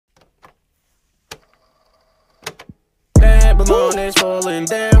Babylon is falling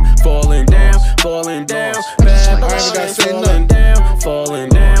down, falling down, falling down. Babylon is falling down, falling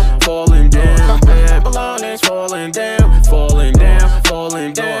down, falling down. Babylon is falling down, falling down,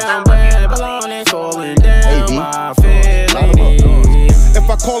 falling down. Babylon is falling down, my fair lady. If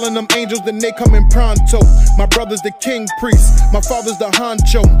I callin' them angels, then they coming pronto. My brother's the king priest, my father's the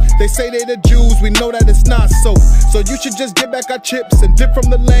honcho. They say they the Jews, we know that it's not so. So you should just get back our chips and dip from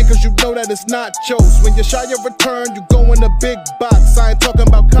the land, cause you know that it's not chose. When you shy your return, you go in a big box. I ain't talking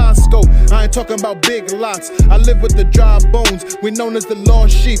about Costco, I ain't talking about big lots. I live with the dry bones, we known as the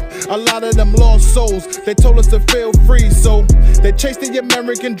lost sheep. A lot of them lost souls, they told us to feel free. So they chased the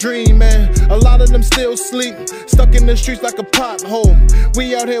American dream, man. A lot of them still sleep, stuck in the streets like a pothole.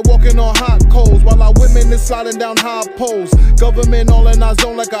 We out here walking on hot coals, while our women is sliding down high poles. Government all in our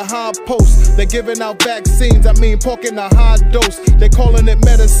zone like a high post. They giving out vaccines, I mean pork in a high dose. They calling it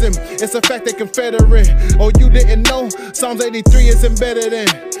medicine, it's a fact they Confederate. Oh, you didn't know? Psalms 83 is embedded in.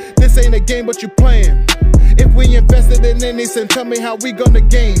 This ain't a game but you playing. If we invested in any sin, tell me how we gonna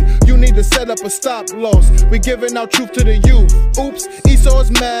gain. You need to set up a stop loss. We giving out truth to the youth. Oops,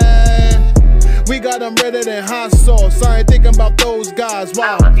 Esau's mad. We got them redder than hot sauce. I ain't thinking about those guys.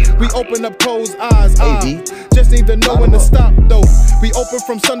 Wow, we open up closed eyes. I just need to know when to stop though. We open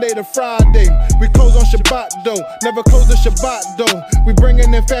from Sunday to Friday. We close on Shabbat though. Never close the Shabbat though. We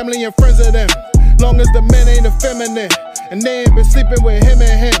bringing in family and friends of them. Long as the men ain't effeminate and they ain't been sleeping with him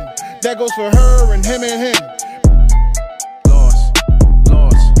and him. That goes for her and him and him.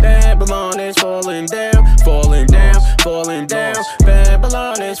 Babylon is falling down, falling down, falling down.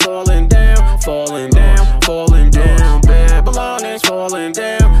 Babylon is falling down, falling down, falling down. Babylon is falling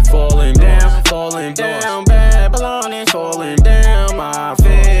down, falling down, falling down. Babylon is falling down, my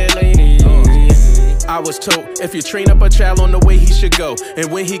fair lady. I was told, if you train up a child on the way he should go,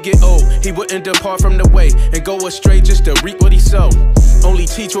 and when he get old, he wouldn't depart from the way and go astray just to reap what he sowed. Only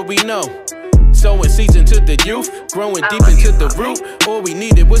teach what we know. Sowing seeds into the youth, growing deep into the root. All we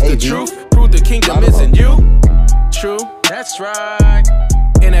needed was the truth. Prove the kingdom is in you. True, that's right.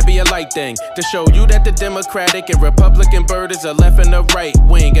 And that be a light thing to show you that the Democratic and Republican bird is a left and a right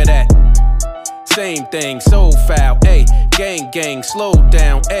wing of that same thing. So foul, ayy. Gang, gang, slow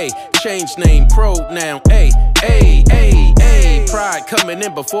down, ayy. Change name, pronoun, ayy. Ayy, ayy, ayy. Pride coming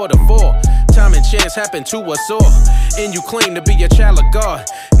in before the fall. Time and chance happen to us all. And you claim to be a child of God.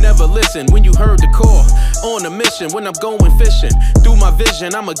 Never listen when you heard the call. On a mission when I'm going fishing. Through my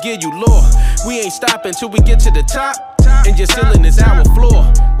vision, I'ma give you law. We ain't stopping till we get to the top. And your ceiling is our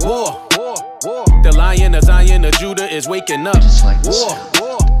floor. War, war, war. The Lion of Zion of Judah is waking up. War,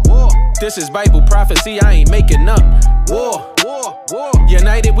 war, war. This is Bible prophecy, I ain't making up. War, war, war.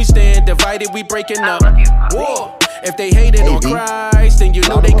 United we stand, divided we breaking up. War. If they hated on Christ, then you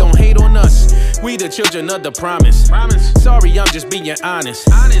know they gon' hate on us. We the children of the promise. Sorry, I'm just being honest.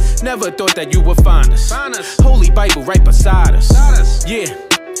 Never thought that you would find us. Holy Bible right beside us. Yeah,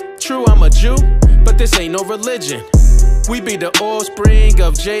 true, I'm a Jew, but this ain't no religion. We be the offspring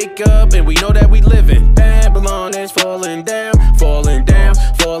of Jacob, and we know that we living. Babylon is falling down, falling down,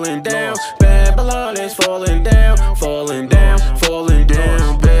 falling down. Babylon is falling down, falling down, falling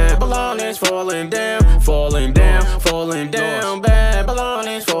down. Babylon is falling down, falling down, falling down.